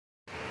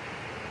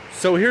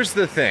So here's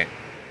the thing.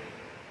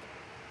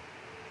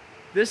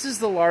 This is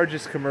the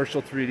largest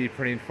commercial 3D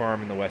printing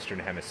farm in the Western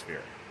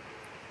Hemisphere.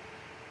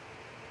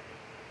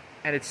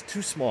 And it's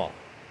too small.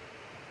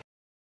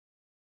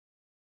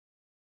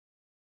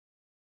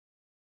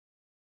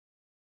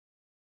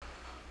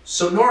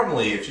 So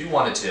normally, if you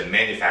wanted to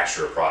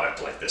manufacture a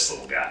product like this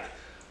little guy,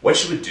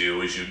 what you would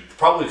do is you'd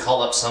probably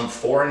call up some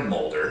foreign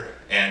molder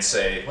and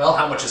say, well,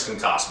 how much is it going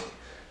to cost me?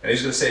 And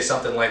he's going to say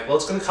something like, well,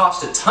 it's going to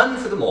cost a ton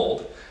for the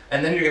mold,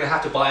 and then you're going to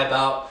have to buy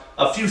about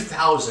a few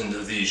thousand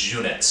of these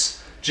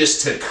units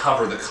just to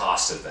cover the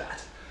cost of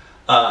that.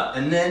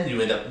 And then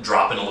you end up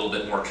dropping a little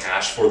bit more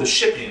cash for the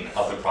shipping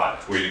of the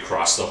product, where you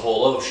cross the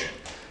whole ocean.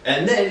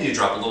 And then you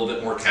drop a little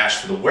bit more cash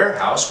for the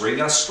warehouse, where you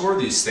got to store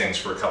these things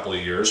for a couple of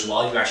years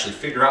while you actually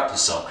figure out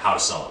how to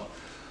sell them.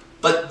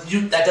 But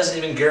that doesn't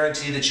even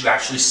guarantee that you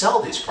actually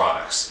sell these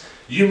products.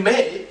 You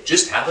may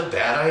just have a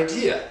bad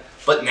idea,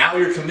 but now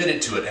you're committed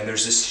to it, and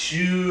there's this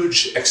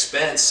huge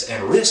expense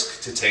and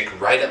risk to take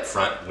right up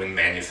front when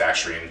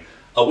manufacturing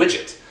a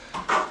widget.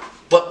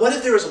 But what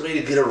if there was a way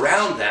to get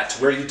around that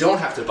to where you don't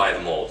have to buy the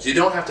molds, you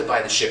don't have to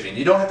buy the shipping,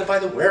 you don't have to buy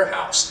the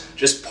warehouse,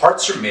 just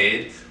parts are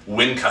made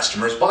when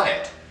customers buy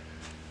it?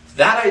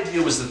 That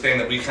idea was the thing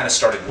that we kind of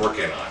started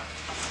working on.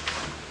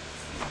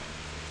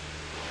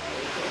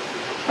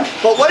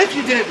 But what if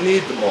you didn't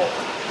need the mold?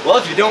 Well,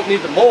 if you don't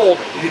need the mold,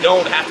 you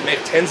don't have to make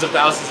tens of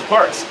thousands of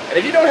parts. And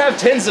if you don't have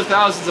tens of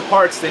thousands of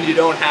parts, then you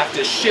don't have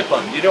to ship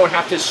them, you don't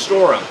have to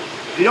store them.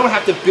 You don't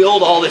have to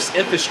build all this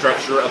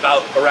infrastructure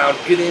around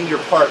getting your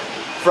part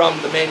from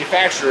the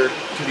manufacturer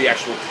to the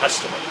actual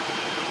customer.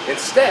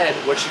 Instead,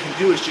 what you can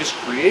do is just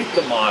create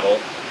the model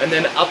and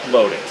then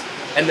upload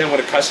it. And then when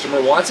a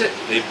customer wants it,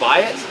 they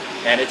buy it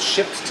and it's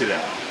shipped to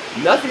them.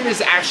 Nothing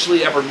is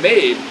actually ever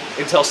made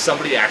until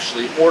somebody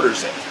actually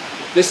orders it.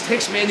 This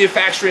takes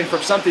manufacturing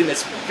from something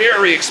that's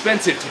very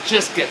expensive to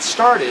just get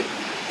started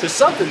to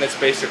something that's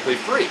basically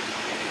free.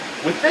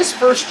 With this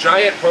first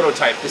giant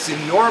prototype, this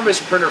enormous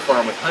printer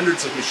farm with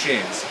hundreds of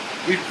machines,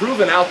 we've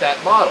proven out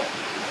that model.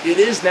 It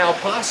is now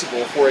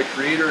possible for a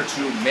creator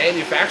to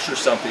manufacture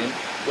something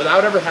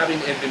without ever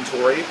having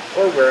inventory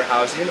or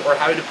warehousing or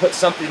having to put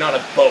something on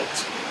a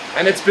boat.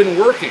 And it's been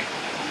working.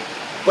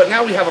 But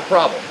now we have a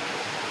problem.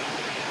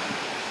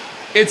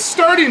 It's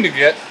starting to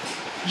get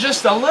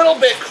just a little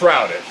bit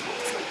crowded.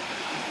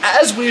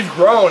 As we've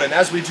grown and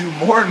as we do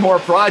more and more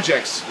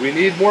projects, we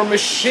need more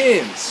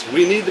machines.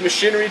 We need the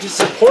machinery to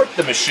support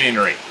the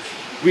machinery.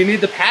 We need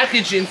the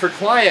packaging for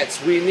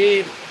clients. We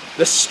need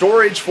the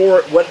storage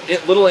for what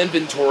little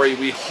inventory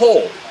we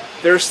hold.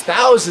 There's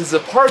thousands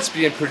of parts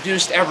being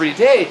produced every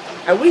day,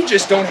 and we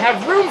just don't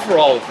have room for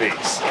all of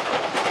these.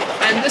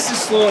 And this is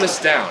slowing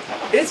us down.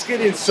 It's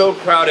getting so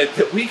crowded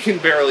that we can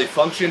barely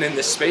function in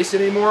this space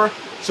anymore,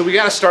 so we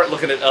gotta start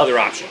looking at other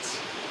options.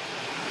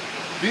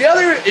 The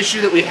other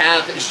issue that we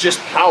have is just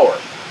power.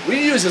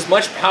 We use as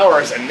much power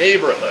as a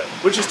neighborhood,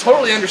 which is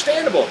totally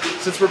understandable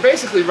since we're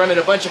basically running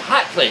a bunch of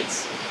hot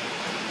plates.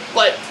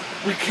 But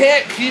we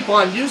can't keep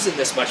on using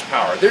this much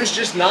power. There's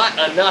just not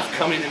enough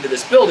coming into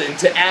this building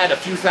to add a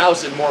few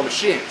thousand more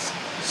machines.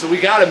 So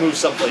we gotta move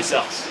someplace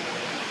else.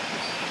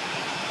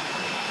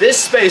 This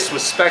space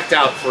was spec'd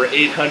out for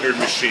 800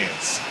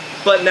 machines,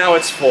 but now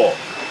it's full.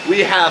 We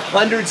have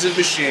hundreds of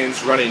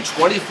machines running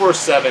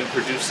 24/7,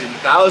 producing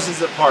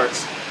thousands of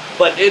parts,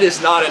 but it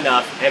is not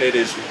enough and it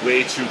is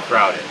way too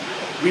crowded.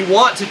 We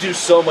want to do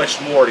so much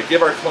more to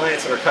give our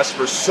clients and our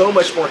customers so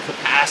much more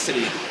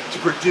capacity to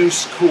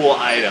produce cool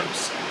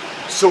items.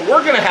 So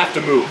we're gonna have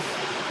to move.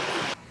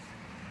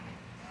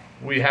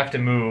 We have to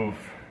move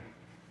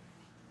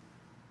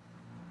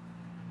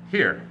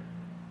here.